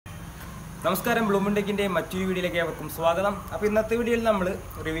നമസ്കാരം, ബ്ലൂമിൻ്റെക്കിൻ്റെ മറ്റൊരു വീഡിയോയിലേക്ക് ഏവർക്കും സ്വാഗതം. അപ്പോൾ ഇന്നത്തെ വീഡിയോയിൽ നമ്മൾ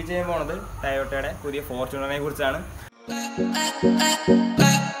റിവ്യൂ ചെയ്യാൻ പോകുന്നത് ടയോട്ടയുടെ പുതിയ ഫോർച്യൂണറിനെ കുറിച്ചാണ്.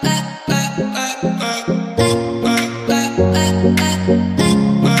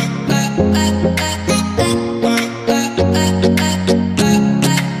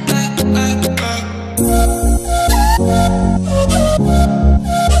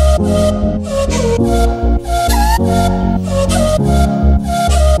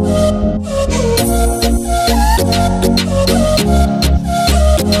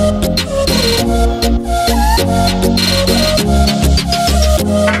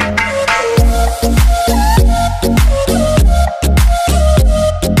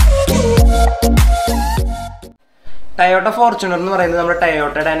 ടയോട്ട ഫോർച്യൂണർ എന്ന് പറയുന്നത് നമ്മുടെ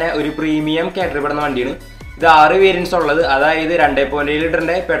ടയോട്ടയുടെ തന്നെ ഒരു പ്രീമിയം കാറ്റഗറി പെടുന്ന വണ്ടിയാണ്. ഇത് 6 വേരിയൻസ് ഉള്ളത്, അതായത് 2.7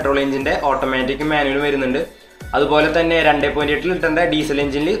 ലിറ്ററിന്റെ പെട്രോൾ എഞ്ചിന്റെ ഓട്ടോമാറ്റിക്കും മാനുവലും വരുന്നുണ്ട്. അതുപോലെ തന്നെ 2.8 ലിറ്ററിന്റെ ഡീസൽ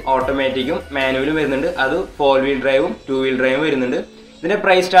എഞ്ചിനിൽ ഓട്ടോമാറ്റിക്കും മാനുവലും വരുന്നുണ്ട്. അത് 4 വീൽ ഡ്രൈവും 2 വീൽ ഡ്രൈവും വരുന്നുണ്ട്. ഇതിന്റെ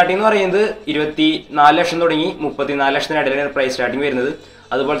പ്രൈസ് സ്റ്റാർട്ടിംഗ് എന്ന് പറയുന്നത് 24 ലക്ഷം തുടങ്ങി 34 ലക്ഷത്തിനിടയിലാണ് പ്രൈസ് സ്റ്റാർട്ടിംഗ് വരുന്നത്.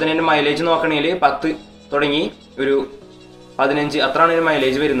 അതുപോലെ തന്നെ ഇതിന്റെ മൈലേജ് നോക്കണമെങ്കിൽ 10 തുടങ്ങി ഒരു 15 അത്രയാണ് ഇതിന്റെ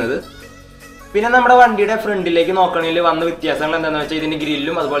മൈലേജ് വരുന്നത്. പിന്നെ നമ്മുടെ വണ്ടിയുടെ ഫ്രണ്ടിലേക്ക് നോക്കണമെങ്കിൽ വന്ന വ്യത്യാസങ്ങൾ എന്താണെന്ന് വെച്ചാൽ ഇതിന്റെ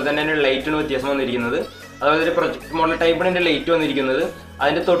ഗ്രില്ലും അതുപോലെ തന്നെ അതിന്റെ ലൈറ്റിന് വ്യത്യാസം വന്നിരിക്കുന്നത്. അതുപോലെ ഒരു പ്രൊജക്ട് മോഡൽ ടൈപ്പിന് ഇതിന്റെ ലൈറ്റ് വന്നിരിക്കുന്നത്.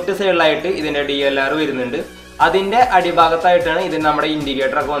 അതിന്റെ തൊട്ട് സൈഡിലായിട്ട് ഇതിന്റെ DLR വരുന്നുണ്ട്. അതിന്റെ അടിഭാഗത്തായിട്ടാണ് ഇതിന് നമ്മുടെ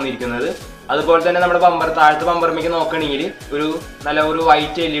ഇൻഡിക്കേറ്റർ ഒക്കെ വന്നിരിക്കുന്നത്. അതുപോലെ തന്നെ നമ്മുടെ താഴത്തെ ബമ്പറിലേക്ക് നോക്കുകയാണെങ്കിൽ ഒരു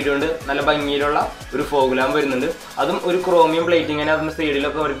വൈറ്റ് LED ഉണ്ട്, നല്ല ഭംഗിയിലുള്ള ഒരു ഫോഗ് ലാമ്പ് വരുന്നുണ്ട്. അതും ഒരു ക്രോമിയം പ്ലേറ്റിംഗ് തന്നെ അതിന്റെ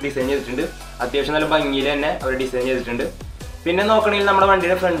സൈഡിലൊക്കെ അവർ ഡിസൈൻ ചെയ്തിട്ടുണ്ട്. അത്യാവശ്യം നല്ല ഭംഗിയിൽ തന്നെ അവർ ഡിസൈൻ ചെയ്തിട്ടുണ്ട്. പിന്നെ നോക്കണമെങ്കിൽ നമ്മുടെ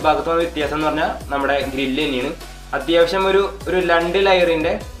വണ്ടിയുടെ ഫ്രണ്ട് ഭാഗത്ത് വന്ന വ്യത്യാസം എന്ന് പറഞ്ഞാൽ നമ്മുടെ ഗ്രില്ല് തന്നെയാണ്. അത്യാവശ്യം ഒരു 2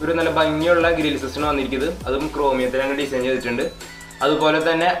 ലെയറിന്റെ ഒരു നല്ല ഭംഗിയുള്ള ഗ്രിൽ സിസ്റ്റം വന്നിരിക്കുന്നത്. അതും ക്രോമിയത്തിലാണ് ഡിസൈൻ ചെയ്തിട്ടുണ്ട്. അതുപോലെ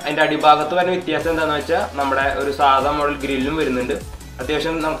തന്നെ അതിന്റെ അടിഭാഗത്ത് വരുന്ന വ്യത്യാസം എന്താണെന്ന് വെച്ചാൽ നമ്മുടെ ഒരു സാധാ മോഡൽ ഗ്രില്ലും വരുന്നുണ്ട്.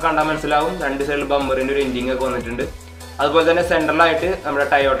 അത്യാവശ്യം നമുക്ക് കണ്ടാൽ മനസ്സിലാവും 2 സൈഡിൽ ബമ്പറിന്റെ ഒരു എൻഡിങ് ഒക്കെ വന്നിട്ടുണ്ട്. അതുപോലെ തന്നെ സെൻട്രലായിട്ട് നമ്മുടെ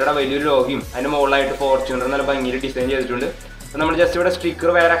ടയോട്ടയുടെ വലിയൊരു ലോഗോയും അതിന്റെ മുകളിലായിട്ട് ഫോർച്യൂണർ നല്ല ഭംഗിയിൽ ഡിസൈൻ ചെയ്തിട്ടുണ്ട്. നമ്മൾ ജസ്റ്റ് ഇവിടെ സ്റ്റിക്കർ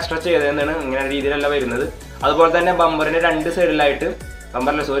വേറെ എക്സ്ട്രാ ചെയ്തതെന്നാണ്, ഇങ്ങനെ രീതിയിലല്ല വരുന്നത്. അതുപോലെ തന്നെ ബോണ്ടിന്റെ 2 സൈഡിലായിട്ട്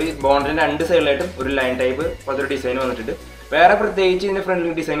ഒരു ലൈൻ ടൈപ്പ് പോലത്തെ ഒരു ഡിസൈൻ വന്നിട്ടുണ്ട്. വേറെ പ്രത്യേകിച്ച് ഇതിന്റെ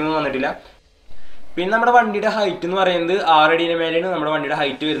ഫ്രണ്ടിൽ ഡിസൈൻ ഒന്നും വന്നിട്ടില്ല. പിന്നെ നമ്മുടെ വണ്ടിയുടെ ഹൈറ്റ് എന്ന് പറയുന്നത് 6 അടിയുടെ മേലെയാണ് നമ്മുടെ വണ്ടിയുടെ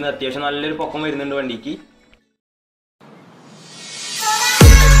ഹൈറ്റ് വരുന്നത്. അത്യാവശ്യം നല്ലൊരു പൊക്കം വരുന്നുണ്ട് വണ്ടിക്ക്.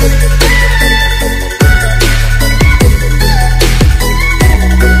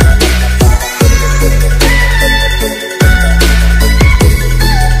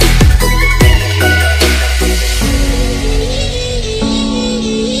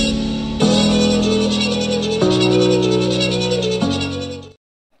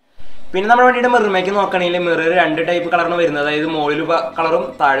 പിന്നെ നമ്മുടെ വണ്ടിയുടെ മിററിലേക്ക് നോക്കുകയാണെങ്കിൽ മിറർ 2 ടൈപ്പ് കളറാണ് വരുന്നത്. അതായത് മുകളിൽ കളറും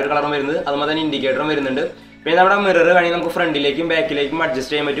താഴെ ഒരു കളറും വരുന്നത്. അതുപോലെ തന്നെ ഇൻഡിക്കേറ്ററും വരുന്നുണ്ട്. പിന്നെ നമ്മുടെ മിറർ വേണമെങ്കിൽ നമുക്ക് ഫ്രണ്ടിലേക്കും ബാക്കിലേക്കും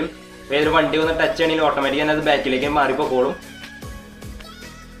അഡ്ജസ്റ്റ് ചെയ്യാൻ പറ്റും. ഏതൊരു വണ്ടി ഒന്ന് ടച്ച് ചെയ്യണമെങ്കിൽ ഓട്ടോമാറ്റിക് തന്നെ അത് ബാക്കിലേക്ക് മാറിപ്പോക്കോളും.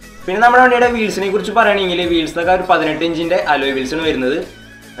 പിന്നെ നമ്മുടെ വണ്ടിയുടെ വീൽസിനെ കുറിച്ച് പറയുകയാണെങ്കിൽ വീൽസൊക്കെ ഒരു 18 ഇഞ്ചിന്റെ അലോയ് വീൽസാണ് വരുന്നത്.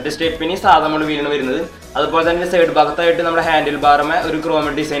 മറ്റേ സ്റ്റെപ്പിന് സാധാരണ വീലാണ് വരുന്നത്. അതുപോലെ തന്നെ സൈഡ് ഭാഗത്തായിട്ട് നമ്മുടെ ഹാൻഡിൽ ബാറുമേ ഒരു ക്രോമ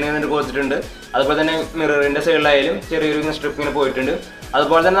ഡിസൈൻ കൊടുത്തിട്ടുണ്ട്. അതുപോലെ തന്നെ മിററിന്റെ സൈഡിലായാലും ചെറിയൊരു സ്ട്രിപ്പ് ഇങ്ങനെ പോയിട്ടുണ്ട്.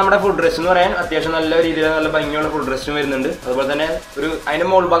 അതുപോലെ തന്നെ നമ്മുടെ ഫുഡ് റെസ്റ്റ് എന്ന് പറയാൻ അത്യാവശ്യം നല്ല രീതിയിൽ നല്ല ഭംഗിയുള്ള ഫുഡ് റെസ്റ്റും വരുന്നുണ്ട്. അതുപോലെ തന്നെ അതിന്റെ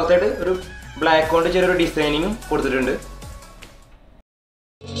മുകൾ ഭാഗത്തായിട്ട് ഒരു ബ്ലാക്ക് കൊണ്ട് ചെറിയൊരു ഡിസൈനിങ്ങും കൊടുത്തിട്ടുണ്ട്.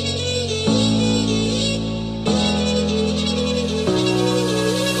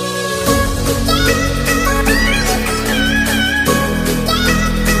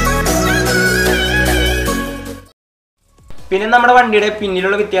 പിന്നെ നമ്മുടെ വണ്ടിയുടെ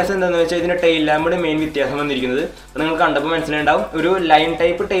പിന്നിലുള്ള വ്യത്യാസം എന്താണെന്ന് വെച്ചാൽ ഇതിന്റെ ടെയിൽ ലാമ്പിന്റെ മെയിൻ വ്യത്യാസം വന്നിരിക്കുന്നത്. അപ്പോൾ നിങ്ങൾ കണ്ടപ്പോൾ മനസ്സിലുണ്ടാവും, ഒരു ലൈൻ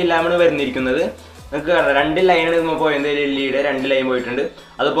ടൈപ്പ് ടെയിൽ ലാമ്പാണ് വരുന്നിരിക്കുന്നത്. നിങ്ങൾക്ക് 2 ലൈനാണ് പോയത്, LED 2 ലൈൻ പോയിട്ടുണ്ട്.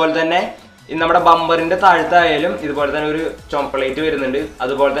 അതുപോലെ തന്നെ നമ്മുടെ ബമ്പറിന്റെ താഴത്തായാലും ഇതുപോലെ തന്നെ ഒരു ചുമപ്പലൈറ്റ് വരുന്നുണ്ട്.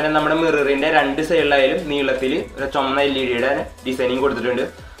 അതുപോലെ തന്നെ നമ്മുടെ മിററിന്റെ 2 സൈഡിലായാലും നീളത്തിൽ ഒരു ചുമന്ന LED ഡിസൈനിങ് കൊടുത്തിട്ടുണ്ട്.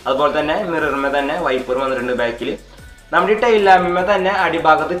 അതുപോലെ തന്നെ മിററിന്മേ തന്നെ വൈപ്പർ വന്നിട്ടുണ്ട് ബാക്കിൽ. നമ്മുടെ ഈ ടൈൽ ലാമ്പിന്മേ തന്നെ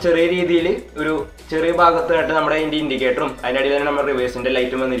അടിഭാഗത്ത് ചെറിയ രീതിയിൽ ഒരു ചെറിയ ഭാഗത്തായിട്ട് നമ്മുടെ ഇതിന്റെ ഇൻഡിക്കേറ്ററും അതിന്റെ അടിയിൽ തന്നെ നമ്മുടെ റിവേഴ്സിന്റെ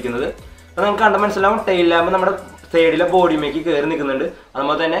ലൈറ്റും വന്നിരിക്കുന്നത്. അപ്പോൾ നമുക്ക് കണ്ടാൽ മനസ്സിലാവും ടൈൽ ലാമ്പ് നമ്മുടെ സൈഡിലെ ബോഡിമേക്ക് കയറി നിൽക്കുന്നുണ്ട്.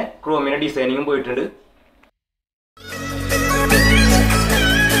 അതുപോലെ തന്നെ ക്രോമിന്റെ ഡിസൈനിങ്ങും പോയിട്ടുണ്ട്.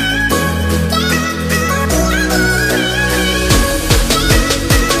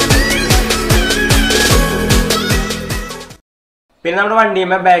 പിന്നെ നമ്മുടെ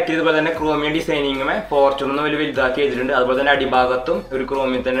വണ്ടിയുമേ ബാക്കിൽ ഇതുപോലെ തന്നെ ക്രോമിയ ഡിസൈനിങ്ങുമേ ഫോർച്യൂണർ വലിയ വലുതാക്കി ചെയ്തിട്ടുണ്ട്. അതുപോലെ തന്നെ അടിഭാഗത്തും ഒരു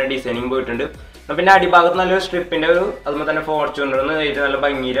ക്രോമിയ തന്നെ ഡിസൈനിങ് പോയിട്ടുണ്ട്. പിന്നെ അടിഭാഗത്ത് നല്ലൊരു സ്ട്രിപ്പിന്റെ അതുപോലെ തന്നെ ഫോർച്യൂണറിന് നല്ല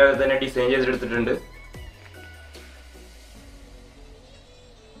ഭംഗിയിൽ തന്നെ ഡിസൈൻ ചെയ്തെടുത്തിട്ടുണ്ട്.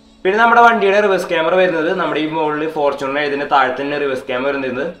 പിന്നെ നമ്മുടെ വണ്ടിയുടെ റിവേഴ്സ് ക്യാമറ വരുന്നത് നമ്മുടെ ഈ മുകളിൽ ഫോർച്യൂണർ ഇതിന്റെ താഴെ തന്നെ റിവേഴ്സ് ക്യാമറ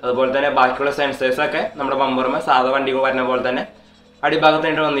വരുന്നത്. അതുപോലെ തന്നെ ബാക്കിയുള്ള സെൻസേഴ്സ് ഒക്കെ നമ്മുടെ ബമ്പറുമേ സാധാ വണ്ടികൾ വരുന്ന പോലെ തന്നെ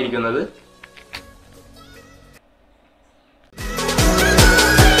അടിഭാഗത്തായിട്ട് വന്നിരിക്കുന്നത്.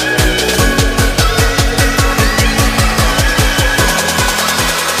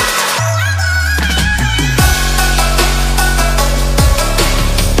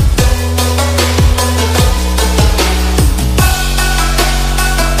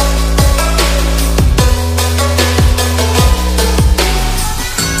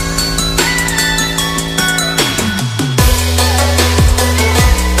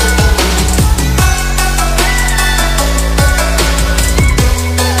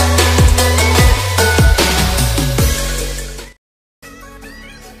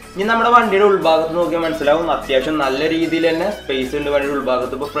 നമ്മുടെ വണ്ടിയുടെ ഉൾഭാഗത്ത് നോക്കിയാൽ മനസ്സിലാവും അത്യാവശ്യം നല്ല രീതിയിൽ തന്നെ സ്പേസ് ഉണ്ട് വണ്ടിയുടെ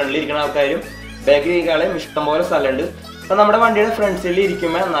ഉൾഭാഗത്ത്. ഇപ്പോൾ ഫ്രണ്ടിൽ ഇരിക്കുന്ന ആൾക്കാരും ബാക്കിൽ ഇരിക്കാനും ഇഷ്ടംപോലെ സ്ഥലമുണ്ട്. അപ്പോൾ നമ്മുടെ വണ്ടിയുടെ ഫ്രണ്ട് സൈഡിൽ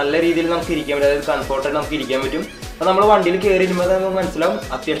ഇരിക്കുമ്പോൾ നല്ല രീതിയിൽ നമുക്ക് ഇരിക്കാൻ പറ്റും, അതായത് കംഫർട്ടായിട്ട് നമുക്ക് ഇരിക്കാൻ പറ്റും. അപ്പോൾ നമ്മൾ വണ്ടിയിൽ കയറി ഇരിക്കുമ്പോൾ നമുക്ക് മനസ്സിലാവും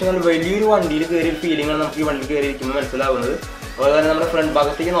അത്യാവശ്യം നല്ല വലിയൊരു വണ്ടിയിൽ കയറിയ ഫീലിംഗാണ് നമുക്ക് ഈ വണ്ടിയിൽ കയറി ഇരിക്കുമ്പോൾ മനസ്സിലാവുന്നത്. അതുപോലെ തന്നെ നമ്മുടെ ഫ്രണ്ട്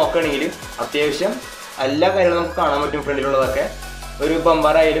ഭാഗത്തേക്ക് നോക്കുകയാണെങ്കിൽ അത്യാവശ്യം എല്ലാ കാര്യങ്ങളും നമുക്ക് കാണാൻ പറ്റും. ഫ്രണ്ടിലുള്ളതൊക്കെ ഒരു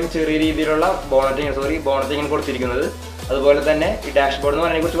ബമ്പറായാലും ചെറിയ രീതിയിലുള്ള ബോണറ്റിങ് കൊടുത്തിരിക്കുന്നത്. അതുപോലെ തന്നെ ഈ ഡാഷ്ബോർഡ് എന്ന്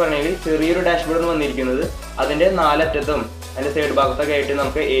പറയുന്നതിനെ കുറിച്ച് പറഞ്ഞാൽ ചെറിയൊരു ഡാഷ്ബോർഡ് വന്നിരിക്കുന്നത്. അതിൻ്റെ നാലറ്റത്തും അതിൻ്റെ സൈഡ് ഭാഗത്തൊക്കെ ആയിട്ട്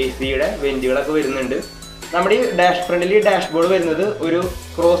നമുക്ക് AC-യുടെ വെന്റുകളൊക്കെ വരുന്നുണ്ട്. നമ്മുടെ ഈ ഫ്രണ്ടിൽ ഈ ഡാഷ്ബോർഡ് വരുന്നത് ഒരു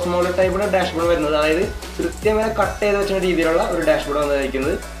ക്രോസ് മോഡൽ ടൈപ്പിലുള്ള ഡാഷ്ബോർഡ് വരുന്നത്, അതായത് കൃത്യമായി കട്ട് ചെയ്ത് വെച്ച രീതിയിലുള്ള ഒരു ഡാഷ്ബോർഡ്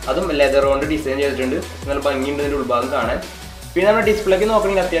വന്നിരിക്കുന്നത്. അതും ലെതർ കൊണ്ട് ഡിസൈൻ ചെയ്തിട്ടുണ്ട്. നല്ല ഭംഗിയുണ്ട് ഇതിൻ്റെ ഉൾഭാഗം കാണാൻ. പിന്നെ നമ്മുടെ ഡിസ്പ്ലേക്ക്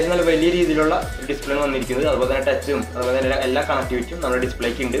നോക്കണമെങ്കിൽ അത്യാവശ്യം നല്ല വലിയ രീതിയിലുള്ള ഡിസ്പ്ലേ വന്നിരിക്കുന്നത്. അതുപോലെ തന്നെ ടച്ചും അതുപോലെ തന്നെ എല്ലാ കണക്ടിവിറ്റിയും നമ്മുടെ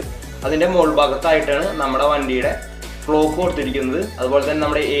ഡിസ്പ്ലേക്ക് ഉണ്ട്. അതിൻ്റെ മുകൾ ഭാഗത്തായിട്ടാണ് നമ്മുടെ വണ്ടിയുടെ ക്ലോക്ക് കൊടുത്തിരിക്കുന്നത്. അതുപോലെ തന്നെ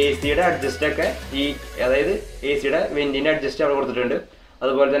നമ്മുടെ AC-യുടെ അഡ്ജസ്റ്റൊക്കെ അതായത് AC-യുടെ വെന്റിൻ്റെ അഡ്ജസ്റ്റ് അവിടെ കൊടുത്തിട്ടുണ്ട്.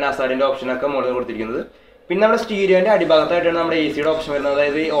 അതുപോലെ തന്നെ അസാഡിൻ്റെ ഓപ്ഷനൊക്കെ മുകളിൽ കൊടുത്തിരിക്കുന്നത്. പിന്നെ നമ്മുടെ സ്റ്റീരിയോൻ്റെ അടിഭാഗത്തായിട്ടാണ് നമ്മുടെ AC-യുടെ ഓപ്ഷൻ വരുന്നത്,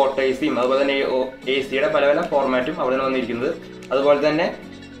 അതായത് ഓട്ടോ AC-യും അതുപോലെ തന്നെ AC-യുടെ പല പല ഫോർമാറ്റും അവിടെ നിന്ന് വന്നിരിക്കുന്നത്. അതുപോലെ തന്നെ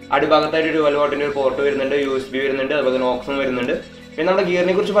അടിഭാഗത്തായിട്ട് 12 വോൾട്ടിൻ്റെ ഒരു പോർട്ട് വരുന്നുണ്ട്, USB വരുന്നുണ്ട്, അതുപോലെ തന്നെ ഓക്സും വരുന്നുണ്ട്. പിന്നെ നമ്മുടെ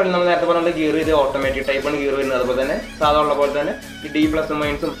ഗിയറിനെ കുറിച്ച് പറയുന്നത് നമ്മൾ നേരത്തെ പറഞ്ഞ ഗിയർ ഇത് ഓട്ടോമാറ്റിക് ടൈപ്പാണ് ഗിയർ വരുന്നത്. അതുപോലെ തന്നെ സാധാ ഉള്ള പോലെ തന്നെ ഈ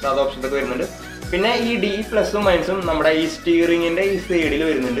D+ഉം സാധാ ഓപ്ഷൻസൊക്കെ വരുന്നുണ്ട്. പിന്നെ ഈ D+ഉം നമ്മുടെ ഈ സ്റ്റിയറിങ്ങിൻ്റെ ഈ സൈഡിൽ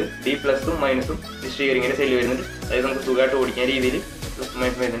വരുന്നുണ്ട്. D+ഉം ഈ സ്റ്റിയറിങ്ങിൻ്റെ സൈഡിൽ വരുന്നുണ്ട്, അതായത് നമുക്ക് സുഖമായിട്ട് ഓടിക്കുന്ന രീതിയിൽ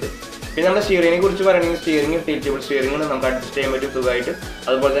 +- വരുന്നുണ്ട്. പിന്നെ നമ്മുടെ സ്റ്റിയറിങ്ങിനെ കുറിച്ച് പറയുകയാണെങ്കിൽ സ്റ്റിയറിംഗ് ടിൽറ്റബിൾ സ്റ്റിയറിംഗ് നമുക്ക് അഡ്ജസ്റ്റ് ചെയ്യാൻ പറ്റും സുഖമായിട്ട്.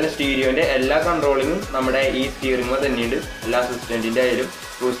 അതുപോലെ തന്നെ സ്റ്റീരിയോൻ്റെ എല്ലാ കൺട്രോളിങ്ങും നമ്മുടെ ഈ സ്റ്റിയറിംഗ് തന്നെയുണ്ട്. എല്ലാ അസിസ്റ്റൻറ്റിൻ്റെ ആയാലും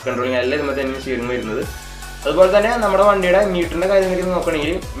ക്രൂസ് കൺട്രോളിങ് എല്ലാം ഇതുമ്പോൾ തന്നെ സ്റ്റിയറിംഗ് വരുന്നത്. അതുപോലെ തന്നെ നമ്മുടെ വണ്ടിയുടെ മീറ്ററിൻ്റെ കാര്യങ്ങളിൽ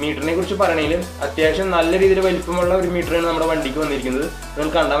നോക്കുകയാണെങ്കിൽ മീറ്ററിനെ കുറിച്ച് പറയണമെങ്കിൽ അത്യാവശ്യം നല്ല രീതിയിൽ വലിപ്പമുള്ള ഒരു മീറ്ററാണ് നമ്മുടെ വണ്ടിക്ക് വന്നിരിക്കുന്നത്.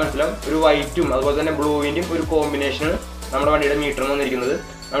 നിങ്ങൾക്ക് കണ്ടാൽ മനസ്സിലാവും ഒരു വൈറ്റും അതുപോലെ തന്നെ ബ്ലൂവിൻ്റെയും ഒരു കോമ്പിനേഷനാണ് നമ്മുടെ വണ്ടിയുടെ മീറ്ററിന് വന്നിരിക്കുന്നത്.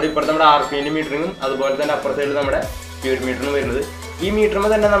 നമ്മുടെ ഇപ്പോഴത്തെ നമ്മുടെ RPM മീറ്ററിങ്ങും അതുപോലെ തന്നെ അപ്പുറ സൈഡിൽ നമ്മുടെ സ്പീഡ് മീറ്ററിനും വരുന്നത്. ഈ മീറ്ററിന്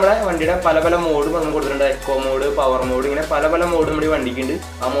തന്നെ നമ്മുടെ വണ്ടിയുടെ പല പല മോഡ് നമുക്ക് കൊടുത്തിട്ടുണ്ട്. എക്കോ മോഡ്, പവർ മോഡ്, ഇങ്ങനെ പല പല മോഡ് നമ്മുടെ വണ്ടിക്കുണ്ട്.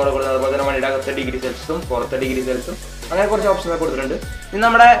 ആ മോഡ് കൊടുക്കുന്നത്. അതുപോലെ തന്നെ വണ്ടിയുടെ അകത്തെ ഡിഗ്രി സെൽസും പുറത്തെ ഡിഗ്രി സെൽസും അങ്ങനെ കുറച്ച് ഓപ്ഷനൊക്കെ കൊടുത്തിട്ടുണ്ട്. ഇനി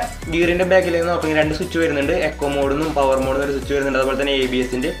നമ്മുടെ ഗിയറിൻ്റെ ബാക്കിലേക്ക് നോക്കുകയാണെങ്കിൽ 2 സ്വിച്ച് വരുന്നുണ്ട്. എക്കോ മോഡെന്നും പവർ മോഡെന്നും ഒരു സ്വിച്ച് വരുന്നുണ്ട്. അതുപോലെ തന്നെ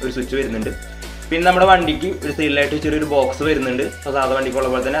ABS-ൻ്റെ ഒരു സ്വിച്ച് വരുന്നുണ്ട്. പിന്നെ നമ്മുടെ വണ്ടിക്ക് ഒരു സൈഡിലായിട്ട് ചെറിയൊരു ബോക്സ് വരുന്നുണ്ട്. അപ്പോൾ സാധാ വണ്ടിക്കുള്ള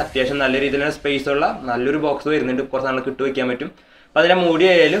പോലെ തന്നെ അത്യാവശ്യം നല്ല രീതിയിലുള്ള സ്പേസ് ഉള്ള നല്ലൊരു ബോക്സ് വരുന്നുണ്ട്. കുറച്ച് നാൾ ഇട്ട് വയ്ക്കാൻ പറ്റും. അപ്പോൾ അതിൻ്റെ മൂടി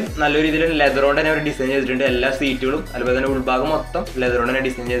ആയാലും നല്ല രീതിയിൽ ലെതർ കൊണ്ട് തന്നെ അവർ ഡിസൈൻ ചെയ്തിട്ടുണ്ട്. എല്ലാ സീറ്റുകളും അതുപോലെ തന്നെ ഉൾഭാഗം മൊത്തം ലെതർ കൊണ്ട് തന്നെ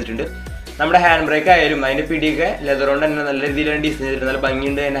ഡിസൈൻ ചെയ്തിട്ടുണ്ട്. നമ്മുടെ ഹാൻഡ് ബ്രേക്ക് ആയാലും അതിൻ്റെ പിടിയൊക്കെ ലെതർ കൊണ്ട് തന്നെ നല്ല രീതിയിലാണ് ഡിസൈൻ ചെയ്തിട്ടുണ്ട്. നല്ല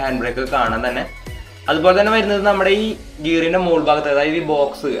ഭംഗിയുണ്ട് അതിൻ്റെ ഹാൻഡ് ബ്രേക്ക് കാണാൻ തന്നെ. അതുപോലെ തന്നെ വരുന്നത് നമ്മുടെ ഈ ഗിയറിൻ്റെ മുകൾ ഭാഗത്ത്, അതായത്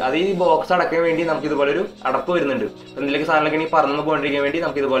ഈ ബോക്സ് അടക്കാൻ വേണ്ടി നമുക്ക് ഇതുപോലെ ഒരു അടപ്പ് വരുന്നുണ്ട്. എന്തെങ്കിലും സാധനങ്ങളൊക്കെ പറന്നു പോകാണ്ടിരിക്കാൻ വേണ്ടി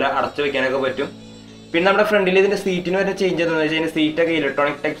നമുക്ക് ഇതുപോലെ അടച്ചു വെക്കാനൊക്കെ പറ്റും. പിന്നെ നമ്മുടെ ഫ്രണ്ടിൽ ഇതിൻ്റെ സീറ്റിന് വരുന്ന ചേഞ്ച് എന്താണെന്ന് വെച്ചാൽ ഇതിൻ്റെ സീറ്റൊക്കെ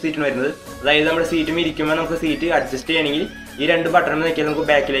ഇലക്ട്രോണിക് ടൈപ്പ് സീറ്റിന് വരുന്നത്. അതായത് നമ്മുടെ സീറ്റും ഇരിക്കുമ്പോൾ നമുക്ക് സീറ്റ് അഡ്ജസ്റ്റ് ചെയ്യണമെങ്കിൽ ഈ 2 ബട്ടൺ നോക്കിയാൽ നമുക്ക്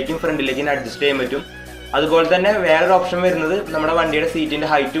ബാക്കിലേക്കും ഫ്രണ്ടിലേക്കും അഡ്ജസ്റ്റ് ചെയ്യാൻ പറ്റും. അതുപോലെ തന്നെ വേറൊരു ഓപ്ഷൻ വരുന്നത് നമ്മുടെ വണ്ടിയുടെ സീറ്റിൻ്റെ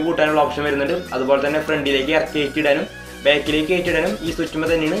ഹൈറ്റ് കൂട്ടാനുള്ള ഓപ്ഷൻ വരുന്നുണ്ട്. അതുപോലെ തന്നെ ഫ്രണ്ടിലേക്ക് കയറ്റിയിടാനും ബാക്കിലേക്ക് കയറ്റിയിടാനും ഈ സ്വിച്ചുമ്പോൾ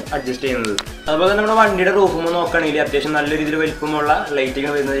തന്നെയാണ് അഡ്ജസ്റ്റ് ചെയ്യുന്നത്. അതുപോലെ തന്നെ നമ്മുടെ വണ്ടിയുടെ റൂഫുമ്പോൾ നോക്കുകയാണെങ്കിൽ അത്യാവശ്യം നല്ല രീതിയിൽ വലിപ്പമുള്ള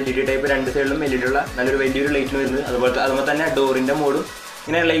ലൈറ്റിങ്ങനെ വരുന്നത്. LED ടൈപ്പ് 2 സൈഡിലും LED ഉള്ള നല്ലൊരു വലിയൊരു ലൈറ്റിന് വരുന്നത്. അതുപോലെ തന്നെ ഡോറിൻ്റെ മോഡും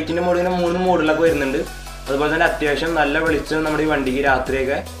ഇങ്ങനെ ലൈറ്റിൻ്റെ മോഡ് ഇങ്ങനെ 3 മോഡിലൊക്കെ വരുന്നുണ്ട്. അതുപോലെ തന്നെ അത്യാവശ്യം നല്ല വെളിച്ചം നമ്മുടെ ഈ വണ്ടിക്ക്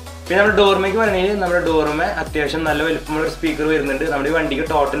രാത്രിയൊക്കെ. പിന്നെ നമ്മുടെ ഡോർമേക്ക് പറയുകയാണെങ്കിൽ നമ്മുടെ ഡോർമേ അത്യാവശ്യം നല്ല വലിപ്പമുള്ള ഒരു സ്പീക്കർ വരുന്നുണ്ട്. നമ്മുടെ ഈ വണ്ടിക്ക്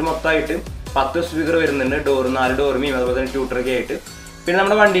ടോട്ടൽ മൊത്തമായിട്ട് 10 സ്പീക്കർ വരുന്നുണ്ട്. 4 ഡോർമയും അതുപോലെ തന്നെ ട്യൂട്ടറൊക്കെ ആയിട്ട്. പിന്നെ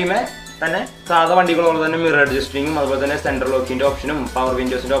നമ്മുടെ വണ്ടിയുമേ തന്നെ സാധാ വണ്ടികളോട് തന്നെ മിറർ അഡ്ജസ്റ്റിങ്ങും അതുപോലെ തന്നെ സെൻട്രൽ ലോക്കിൻ്റെ ഓപ്ഷനും പവർ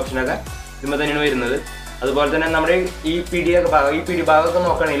വിൻഡോസിൻ്റെ ഓപ്ഷനൊക്കെ ഇതുമ്പോൾ തന്നെയാണ് വരുന്നത്. അതുപോലെ തന്നെ നമ്മുടെ ഈ പിടി ഭാഗമൊക്കെ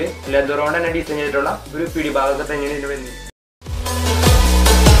നോക്കുകയാണെങ്കിൽ ലെതർ കൊണ്ട് തന്നെ ഡിസൈൻ ചെയ്തിട്ടുള്ള ഒരു പിടി ഭാഗമൊക്കെ തന്നെയാണ് ഇതിന് വരുന്നത്.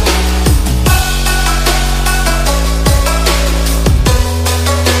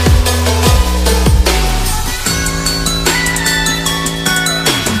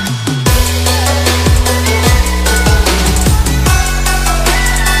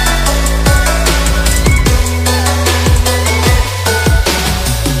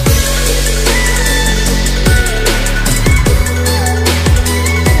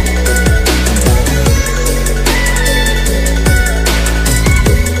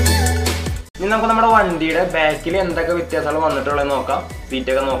 നമുക്ക് നമ്മുടെ വണ്ടിയുടെ ബാക്കിൽ എന്തൊക്കെ വ്യത്യാസങ്ങൾ വന്നിട്ടുള്ളത് നോക്കാം.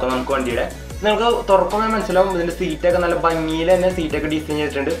 സീറ്റൊക്കെ നോക്കാം നമുക്ക് വണ്ടിയുടെ. നിങ്ങൾക്ക് തുറക്കുമ്പോൾ മനസ്സിലാവും ഇതിൻ്റെ സീറ്റൊക്കെ നല്ല ഭംഗിയിൽ തന്നെ സീറ്റൊക്കെ ഡിസൈൻ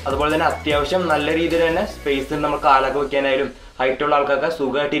ചെയ്തിട്ടുണ്ട്. അതുപോലെ തന്നെ അത്യാവശ്യം നല്ല രീതിയിൽ തന്നെ സ്പേസ് നമ്മൾ കാലൊക്കെ വെക്കാനായാലും ഹൈറ്റുള്ള ആൾക്കൊക്കെ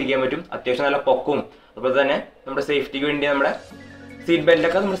സുഖമായിട്ട് ഇരിക്കാൻ പറ്റും. അത്യാവശ്യം നല്ല പൊക്കും. അതുപോലെ തന്നെ നമ്മുടെ സേഫ്റ്റിക്ക് വേണ്ടി നമ്മുടെ സീറ്റ്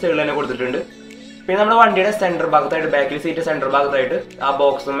ബെൽറ്റൊക്കെ നമ്മുടെ സൈഡിൽ തന്നെ കൊടുത്തിട്ടുണ്ട്. പിന്നെ നമ്മുടെ വണ്ടിയുടെ സെൻറ്റർ ഭാഗത്തായിട്ട് ബാക്കിൽ സീറ്റ് സെൻറ്റർ ഭാഗത്തായിട്ട് ആ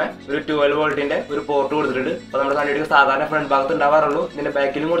ബോക്സുമേ ഒരു 12 വോൾട്ടിൻ്റെ ഒരു പോർട്ട് കൊടുത്തിട്ടുണ്ട്. അപ്പോൾ നമ്മുടെ വണ്ടിയുടെ സാധാരണ ഫ്രണ്ട് ഭാഗത്ത് ഉണ്ടാവാറുള്ളൂ, ഇതിൻ്റെ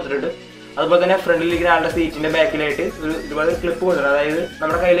ബാക്കിലും കൊടുത്തിട്ടുണ്ട്. അതുപോലെ തന്നെ ഫ്രണ്ടിലിരിക്കുന്ന ആളുടെ സീറ്റിൻ്റെ ബാക്കിലായിട്ട് ഇതുപോലെ ക്ലിപ്പ് കൊടുത്തിട്ടുണ്ട്. അതായത്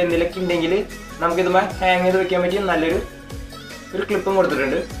നമ്മുടെ കയ്യിൽ എന്തെങ്കിലുമൊക്കെ ഉണ്ടെങ്കിൽ നമുക്കിതുമായി ഹാങ് ചെയ്ത് വെക്കാൻ പറ്റിയ നല്ലൊരു ക്ലിപ്പും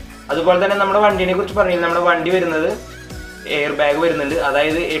കൊടുത്തിട്ടുണ്ട്. അതുപോലെ തന്നെ നമ്മുടെ വണ്ടിനെ കുറിച്ച് പറഞ്ഞാൽ നമ്മുടെ വണ്ടി വരുന്നത് എയർ ബാഗ് വരുന്നുണ്ട്.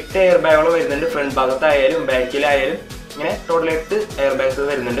 അതായത് 8 എയർ ബാഗുകൾ വരുന്നുണ്ട്. ഫ്രണ്ട് ഭാഗത്തായാലും ബാക്കിലായാലും ഇങ്ങനെ ടോട്ടൽ 8 എയർ ബാഗ്സ്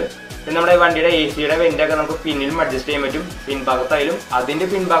വരുന്നുണ്ട്. പിന്നെ നമ്മുടെ വണ്ടിയുടെ AC-യുടെ വെന്റൊക്കെ നമുക്ക് പിന്നിലും അഡ്ജസ്റ്റ് ചെയ്യാൻ പറ്റും. പിൻഭാഗത്തായാലും അതിൻ്റെ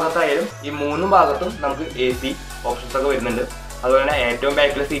പിൻഭാഗത്തായാലും ഈ 3 ഭാഗത്തും നമുക്ക് AC ഓപ്ഷൻസ് ഒക്കെ വരുന്നുണ്ട്. അതുപോലെ തന്നെ ഏറ്റവും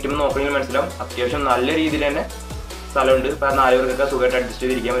ബാക്കിലെ സീറ്റും നോക്കണമെങ്കിൽ മനസ്സിലാവും അത്യാവശ്യം നല്ല രീതിയിൽ തന്നെ സ്ഥലമുണ്ട്. ഇപ്പോൾ 4 പേർക്കൊക്കെ സുഖമായിട്ട് അഡ്ജസ്റ്റ്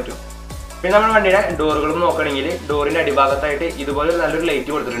ചെയ്തിരിക്കാൻ പറ്റും. പിന്നെ നമ്മുടെ വണ്ടിയുടെ ഡോറുകളും നോക്കുകയാണെങ്കിൽ ഡോറിൻ്റെ അടിഭാഗത്തായിട്ട് ഇതുപോലെ നല്ലൊരു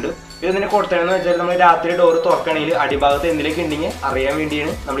ലൈറ്റ് കൊടുത്തിട്ടുണ്ട്. ഇതിനെ കൊടുത്തതെന്ന് വെച്ചാൽ നമ്മൾ രാത്രി ഡോറ് തുറക്കുകയാണെങ്കിൽ അടിഭാഗത്ത് എന്തെങ്കിലുമൊക്കെ ഉണ്ടെങ്കിൽ അറിയാൻ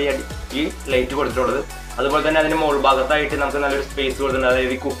വേണ്ടിയാണ് നമ്മൾ ഈ ലൈറ്റ് കൊടുത്തിട്ടുള്ളത്. അതുപോലെ തന്നെ അതിൻ്റെ മുകൾ ഭാഗത്തായിട്ട് നമുക്ക് നല്ലൊരു സ്പേസ് കൊടുത്തിട്ടുണ്ട്.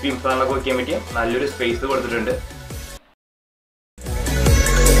 അതായത് കുപ്പിയും സാധനങ്ങളൊക്കെ വയ്ക്കാൻ പറ്റിയ നല്ലൊരു സ്പേസ് കൊടുത്തിട്ടുണ്ട്.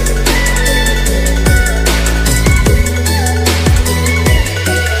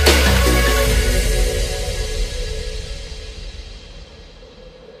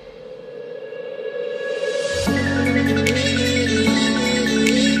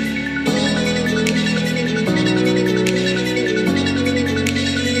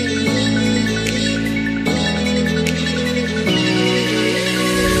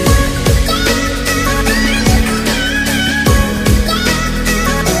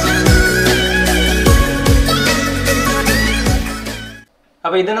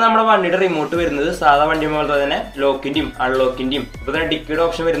 അപ്പോൾ ഇതാണ് നമ്മുടെ വണ്ടിയുടെ റിമോട്ട് വരുന്നത്. സാധാ വണ്ടി പോലെ തന്നെ ലോക്കിൻ്റെയും അൺലോക്കിൻ്റെയും ഇപ്പോൾ തന്നെ ഡിക്കിയുടെ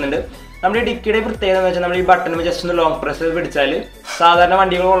ഓപ്ഷൻ വരുന്നുണ്ട്. നമ്മുടെ ഡിക്കിയുടെ പ്രത്യേകത എന്ന് വെച്ചാൽ നമ്മൾ ഈ ബട്ടൺ ജസ്റ്റ് ഒന്ന് ലോങ് പ്രസ് പിടിച്ചാൽ സാധാരണ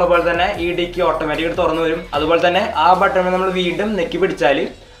വണ്ടികളുള്ള പോലെ തന്നെ ഈ ഡിക്കി ഓട്ടോമാറ്റിക് തുറന്നു വരും. അതുപോലെ തന്നെ ആ ബട്ടൺ നമ്മൾ വീണ്ടും നെക്കി പിടിച്ചാൽ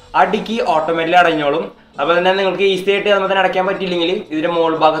ആ ഡിക്കി ഓട്ടോമാറ്റിക്കലി അടഞ്ഞോളും. അപ്പോൾ തന്നെ നിങ്ങൾക്ക് ഈസി ആയിട്ട് നമ്മൾ തന്നെ അടയ്ക്കാൻ പറ്റിയില്ലെങ്കിൽ ഇതിൻ്റെ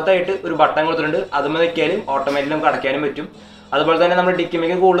മുകൾ ഭാഗത്തായിട്ട് ഒരു ബട്ടൺ കൊടുത്തിട്ടുണ്ട്. അതുമ്പോൾ നിൽക്കിയാലും ഓട്ടോമാറ്റിക്കലി നമുക്ക് അടയ്ക്കാനും പറ്റും. അതുപോലെ തന്നെ നമ്മൾ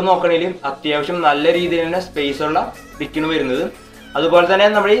ഡിക്കിമേക്ക് കൂടുതൽ നോക്കണമെങ്കിൽ അത്യാവശ്യം നല്ല രീതിയിൽ തന്നെ സ്പേസ് ഉള്ള ഡിക്കിന് വരുന്നത്. അതുപോലെ തന്നെ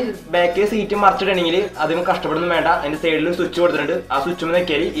നമ്മൾ ഈ ബാക്കിലെ സീറ്റ് മറിച്ചിട്ടുണ്ടെങ്കിൽ അതിന് കഷ്ടപ്പെടുന്നു വേണ്ട. അതിൻ്റെ സൈഡിൽ സ്വിച്ച് കൊടുത്തിട്ടുണ്ട്. ആ സ്വിച്ച്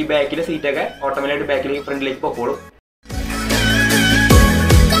നോക്കിയാൽ ഈ ബാക്കിലെ സീറ്റൊക്കെ ഓട്ടോമാറ്റിക്കായിട്ട് ബാക്കിലേക്ക് ഫ്രണ്ടിലേക്ക് പൊക്കോളും.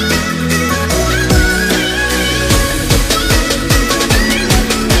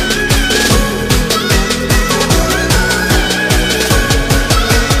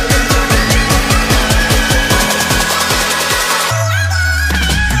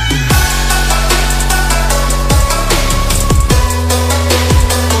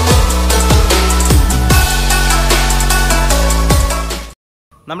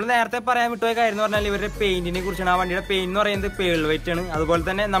 നമ്മൾ നേരത്തെ പറയാൻ വിട്ടുപോയ കാര്യം എന്ന് പറഞ്ഞാൽ ഇവരുടെ പെയിന്റിനെ കുറിച്ചാണ്. ആ വണ്ടിയുടെ പെയിന്റ് എന്ന് പറയുന്നത് പേൾ വൈറ്റ് ആണ്. അതുപോലെ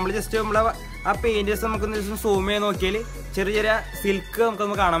തന്നെ നമ്മൾ ജസ്റ്റ് നമ്മളെ ആ പെയിന്റ് ജസ്റ്റ് നമുക്കൊന്ന് ജസ്റ്റ് സൂം ചെയ്ത് നോക്കിയാൽ ചെറിയ ചെറിയ സിൽക്ക്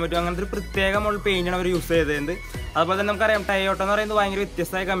നമുക്കൊന്ന് കാണാൻ പറ്റും. അങ്ങനത്തെ ഒരു പ്രത്യേകമുള്ള പെയിന്റാണ് അവർ യൂസ് ചെയ്തത്. അതുപോലെ തന്നെ നമുക്കറിയാം ടയോട്ട എന്ന് പറയുന്നത് ഭയങ്കര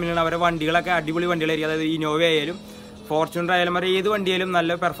വ്യത്യസ്തമായ കമ്പനിയാണ്. അവരുടെ വണ്ടികളൊക്കെ അടിപൊളി വണ്ടികളായിരിക്കും. അതായത് ഇന്നോവ ആയാലും ഫോർച്യൂണർ ആയാലും അവർ ഏത് വണ്ടിയായാലും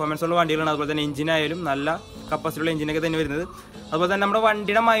നല്ല പെർഫോമൻസ് ഉള്ള വണ്ടികളാണ്. അതുപോലെ തന്നെ എഞ്ചിനായാലും നല്ല കപ്പാസിറ്റി ഉള്ള എഞ്ചിനൊക്കെ തന്നെ വരുന്നത്. അതുപോലെ തന്നെ നമ്മുടെ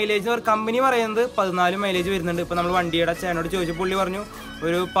വണ്ടിയുടെ മൈലേജ് ഒരു കമ്പനി പറയുന്നത് 14 മൈലേജ് വരുന്നുണ്ട്. ഇപ്പോൾ നമ്മൾ വണ്ടിയുടെ ചേട്ടനോട് ചോദിച്ചു, പുള്ളി പറഞ്ഞു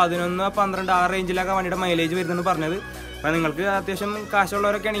ഒരു 11, 12 ആ റേഞ്ചിലൊക്കെ വണ്ടിയുടെ മൈലേജ് വരുന്നുണ്ട് പറഞ്ഞത്. അപ്പോൾ നിങ്ങൾക്ക് അത്യാവശ്യം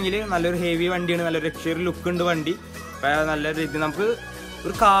കാശുള്ളവരൊക്കെ ആണെങ്കിൽ നല്ലൊരു ഹെവി വണ്ടിയാണ്, നല്ലൊരു ലക്ഷറി ലുക്ക് ഉണ്ട് വണ്ടി. അപ്പോൾ നല്ല രീതി നമുക്ക്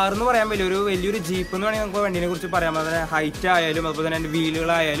ഒരു കാർ എന്ന് പറയാൻ പറ്റില്ല, വലിയൊരു ജീപ്പ് എന്ന് വേണമെങ്കിൽ നമുക്ക് വണ്ടിനെ കുറിച്ച് പറയാം. അതുപോലെ ഹൈറ്റ് ആയാലും അതുപോലെ തന്നെ അതിൻ്റെ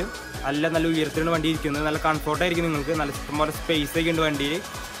വീലുകളായാലും നല്ല ഉയരത്തിലാണ് വണ്ടി ഇരിക്കുന്നത്. നല്ല കംഫോർട്ടായിരിക്കും നിങ്ങൾക്ക്. നല്ല ഇഷ്ടംപോലെ സ്പേസ് ഒക്കെ ഉണ്ട് വണ്ടിയിൽ.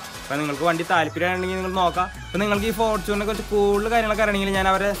 അപ്പോൾ നിങ്ങൾക്ക് വണ്ടി താല്പര്യമാണെങ്കിൽ നിങ്ങൾ നോക്കാം. അപ്പോൾ നിങ്ങൾക്ക് ഈ ഫോർച്യൂണിനെ കുറിച്ച് കൂടുതൽ കാര്യങ്ങളൊക്കെ അറിയണമെങ്കിൽ ഞാൻ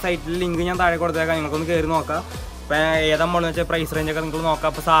അവരുടെ സൈറ്റിൽ ലിങ്ക് ഞാൻ താഴെ കൊടുത്തേക്കാം. നിങ്ങൾക്കൊന്ന് കയറി നോക്കാം. അപ്പോൾ ഏതാ മോഡൽ വെച്ചാൽ പ്രൈസ് റേഞ്ചൊക്കെ നിങ്ങൾക്ക് നോക്കാം.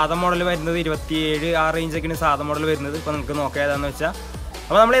 അപ്പോൾ സാധാ മോഡൽ വരുന്നത് 27 ആ റേഞ്ചൊക്കെയാണ് സാധാ മോഡൽ വരുന്നത്. ഇപ്പോൾ നിങ്ങൾക്ക് നോക്കാം ഏതാണെന്ന് വെച്ചാൽ.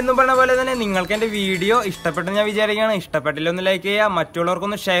 അപ്പോൾ നമ്മൾ എന്നും പറഞ്ഞ പോലെ തന്നെ നിങ്ങൾക്ക് എൻ്റെ വീഡിയോ ഇഷ്ടപ്പെട്ടെന്ന് ഞാൻ വിചാരിക്കുകയാണ്. ഇഷ്ടപ്പെട്ടില്ല ഒന്ന് ലൈക്ക് ചെയ്യുക,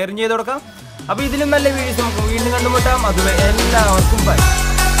 മറ്റുള്ളവർക്കൊന്ന് ഷെയറും ചെയ്ത് കൊടുക്കാം. അപ്പോൾ ഇതിലും നല്ല വീഡിയോസ് നമുക്ക് വീണ്ടും കണ്ടുമുട്ടാം. അതുവരെ എല്ലാവർക്കും ബൈ.